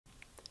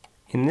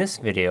In this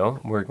video,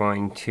 we're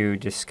going to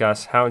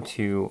discuss how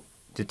to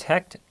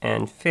detect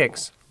and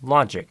fix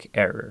logic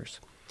errors.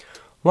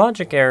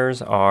 Logic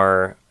errors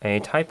are a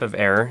type of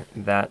error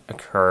that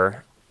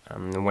occur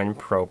when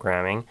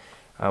programming,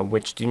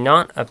 which do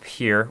not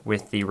appear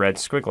with the red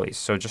squigglies.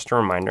 So just a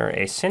reminder,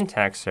 a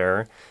syntax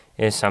error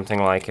is something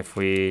like if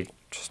we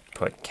just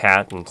put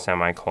cat and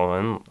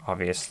semicolon,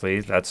 obviously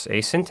that's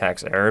a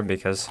syntax error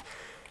because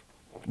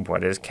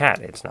what is cat?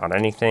 It's not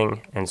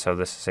anything, and so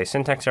this is a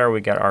syntax error. We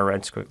get our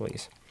red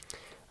squigglies.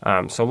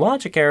 So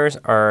logic errors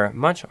are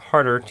much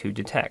harder to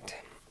detect.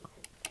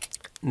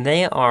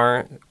 They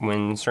are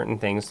when certain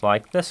things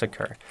like this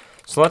occur.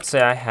 So let's say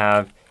I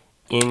have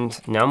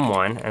int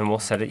num1, and we'll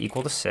set it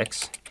equal to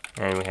 6,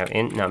 and we have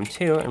int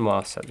num2, and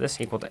we'll set this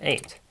equal to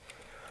 8.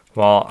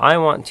 Well, I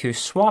want to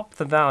swap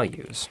the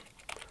values.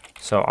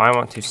 So I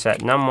want to set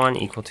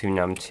num1 equal to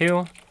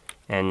num2,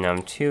 and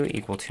num2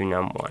 equal to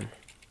num1.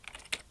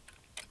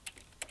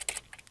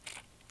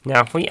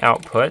 Now if we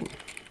output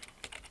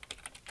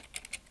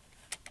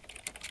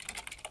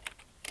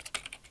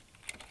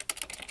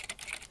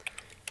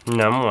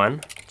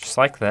num1, just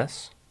like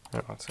this,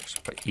 and let's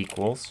actually put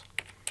equals,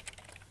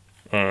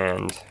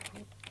 and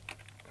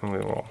we will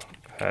go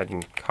ahead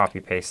and copy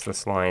paste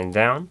this line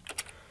down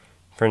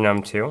for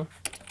num2.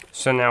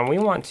 So now we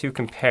want to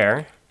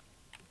compare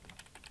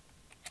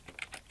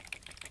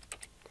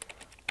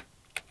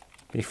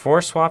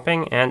before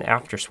swapping and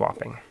after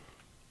swapping.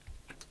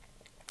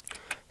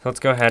 So let's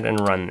go ahead and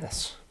run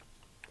this.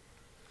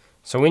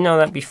 So we know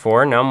that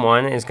before,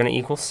 num1 is going to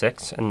equal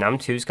 6, and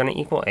num2 is going to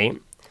equal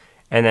 8.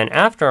 And then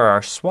after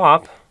our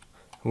swap,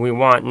 we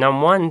want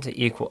num1 to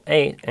equal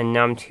 8 and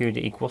num2 to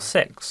equal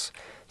 6.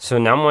 So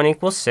num1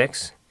 equals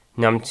 6,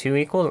 num2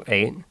 equals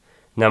 8,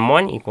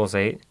 num1 equals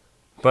 8,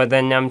 but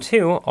then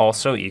num2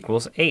 also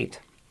equals 8.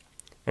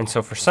 And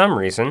so for some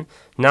reason,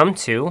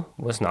 num2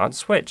 was not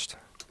switched.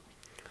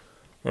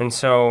 And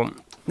so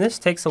this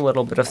takes a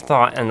little bit of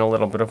thought and a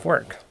little bit of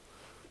work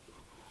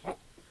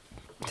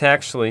to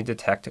actually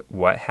detect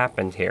what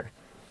happened here.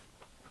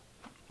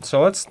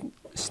 So let's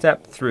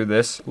step through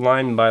this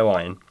line by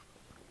line.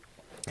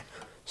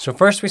 So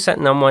first we set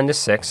num1 to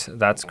 6,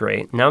 that's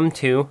great.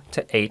 Num2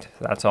 to 8,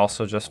 that's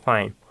also just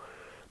fine.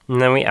 And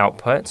then we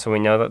output, so we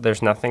know that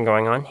there's nothing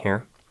going on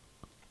here.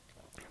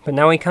 But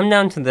now we come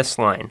down to this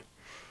line.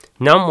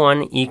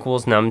 Num1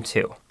 equals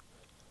num2.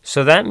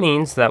 So that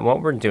means that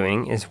what we're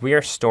doing is we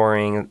are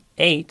storing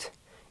 8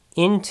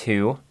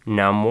 into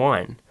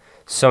num1.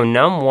 So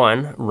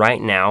num1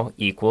 right now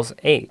equals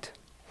 8.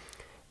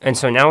 And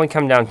so now we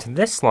come down to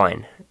this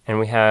line, and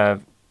we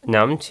have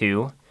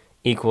num2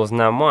 equals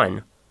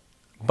num1.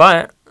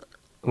 But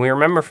we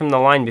remember from the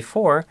line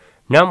before,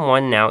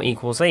 num1 now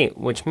equals 8,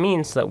 which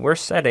means that we're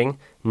setting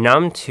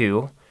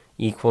num2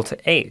 equal to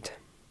 8.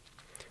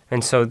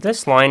 And so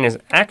this line is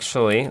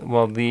actually,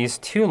 well, these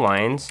two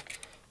lines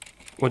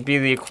would be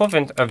the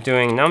equivalent of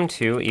doing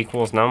num2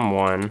 equals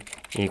num1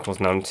 equals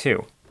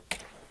num2,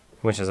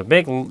 which is a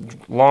big,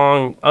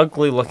 long,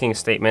 ugly-looking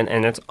statement,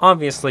 and it's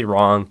obviously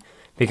wrong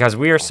because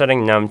we are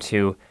setting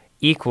num2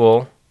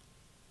 equal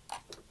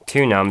to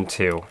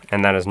num2,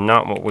 and that is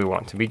not what we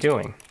want to be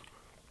doing.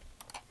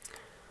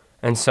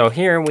 And so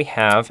here we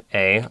have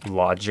a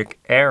logic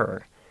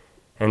error.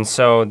 And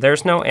so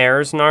there's no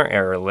errors in our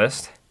error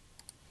list.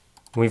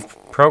 We've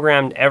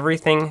programmed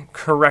everything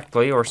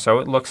correctly, or so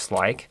it looks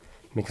like,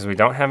 because we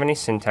don't have any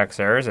syntax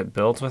errors. It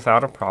builds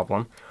without a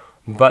problem,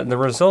 but the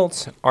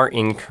results are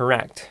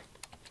incorrect.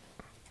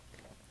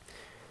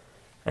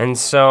 And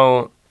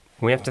so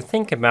we have to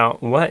think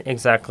about what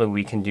exactly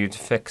we can do to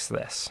fix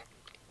this.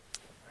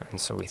 And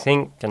so we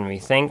think,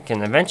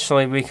 and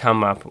eventually we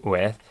come up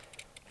with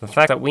the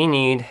fact that we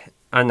need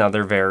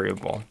another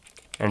variable.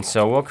 And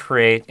so we'll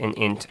create an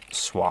int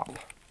swap,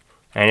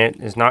 and it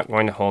is not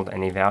going to hold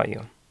any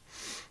value.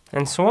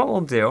 And so what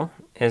we'll do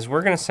is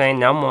we're going to say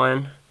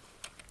num1.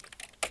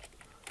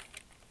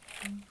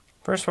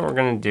 First, what we're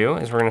going to do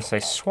is we're going to say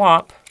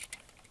swap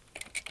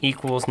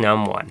equals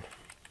num1.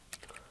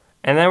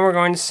 And then we're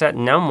going to set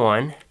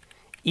num1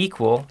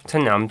 equal to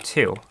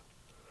num2.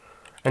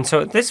 And so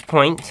at this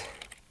point,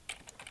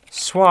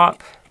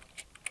 swap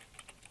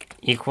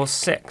equals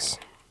 6.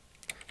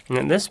 And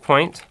at this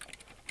point,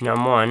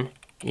 num1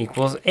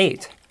 equals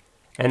 8.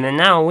 And then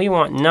now we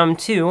want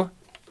num2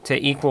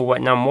 to equal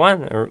what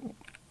num1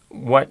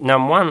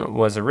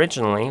 was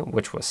originally,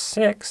 which was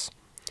 6.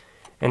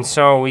 And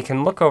so we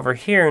can look over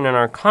here, and in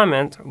our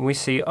comment, we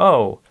see,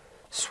 oh,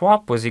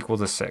 swap was equal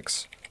to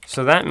 6.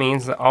 So that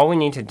means that all we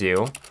need to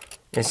do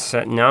is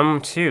set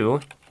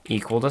num2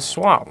 equal to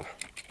swap.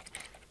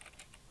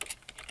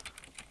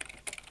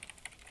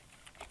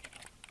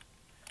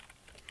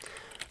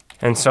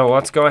 And so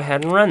let's go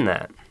ahead and run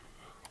that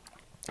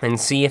and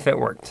see if it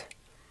worked.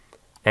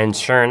 And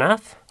sure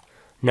enough,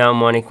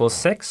 num1 equals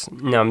 6,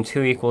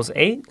 num2 equals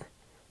 8,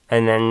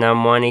 and then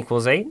num1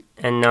 equals 8,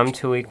 and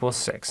num2 equals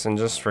 6. And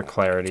just for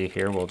clarity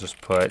here, we'll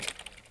just put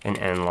an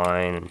end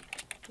line and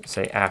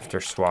say after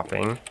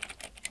swapping,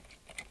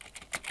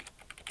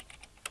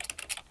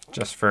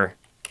 just for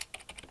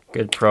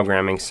good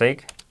programming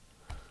sake.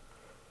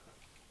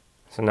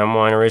 So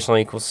num1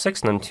 originally equals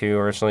 6, num2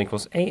 originally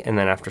equals 8, and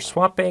then after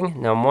swapping,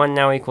 num1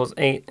 now equals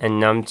 8, and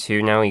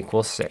num2 now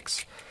equals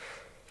 6.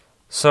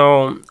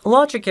 So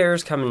logic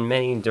errors come in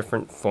many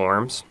different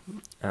forms,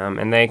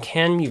 and they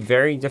can be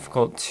very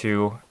difficult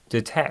to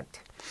detect.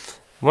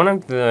 One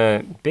of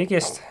the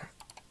biggest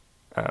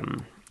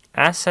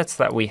assets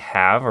that we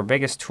have, or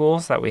biggest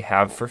tools that we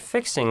have for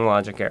fixing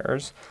logic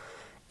errors,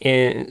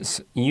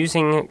 is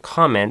using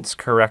comments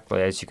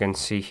correctly, as you can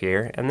see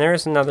here. And there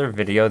is another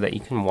video that you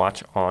can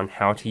watch on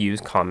how to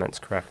use comments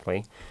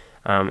correctly.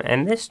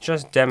 And this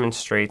just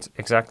demonstrates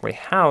exactly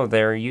how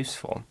they're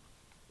useful.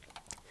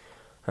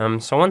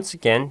 So once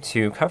again,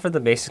 to cover the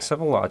basics of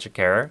a logic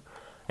error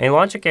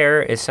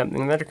is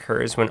something that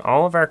occurs when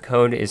all of our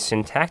code is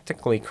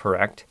syntactically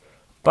correct,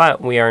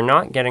 but we are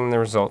not getting the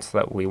results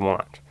that we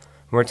want.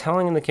 We're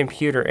telling the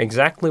computer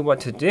exactly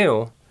what to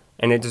do,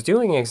 and it's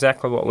doing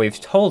exactly what we've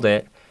told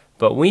it,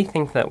 but we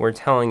think that we're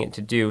telling it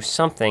to do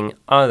something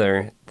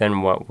other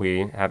than what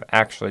we have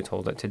actually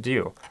told it to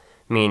do.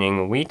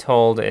 Meaning, we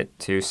told it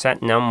to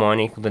set num1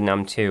 equal to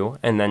num2,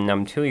 and then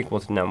num2 equal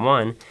to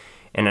num1,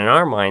 and in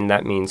our mind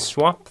that means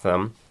swap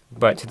them,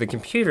 but to the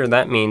computer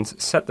that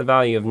means set the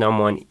value of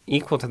num1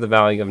 equal to the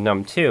value of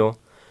num2,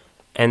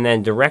 and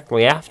then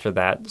directly after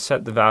that,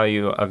 set the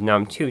value of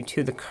num2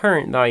 to the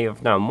current value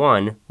of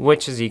num1,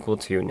 which is equal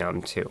to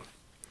num2.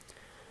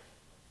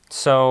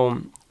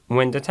 So,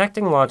 when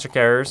detecting logic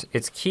errors,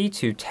 it's key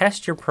to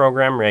test your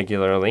program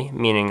regularly,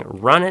 meaning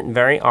run it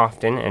very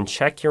often and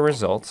check your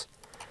results,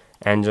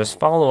 and just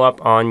follow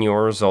up on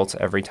your results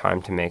every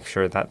time to make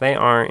sure that they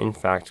are in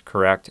fact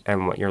correct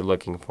and what you're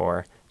looking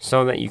for,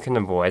 so that you can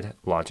avoid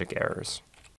logic errors.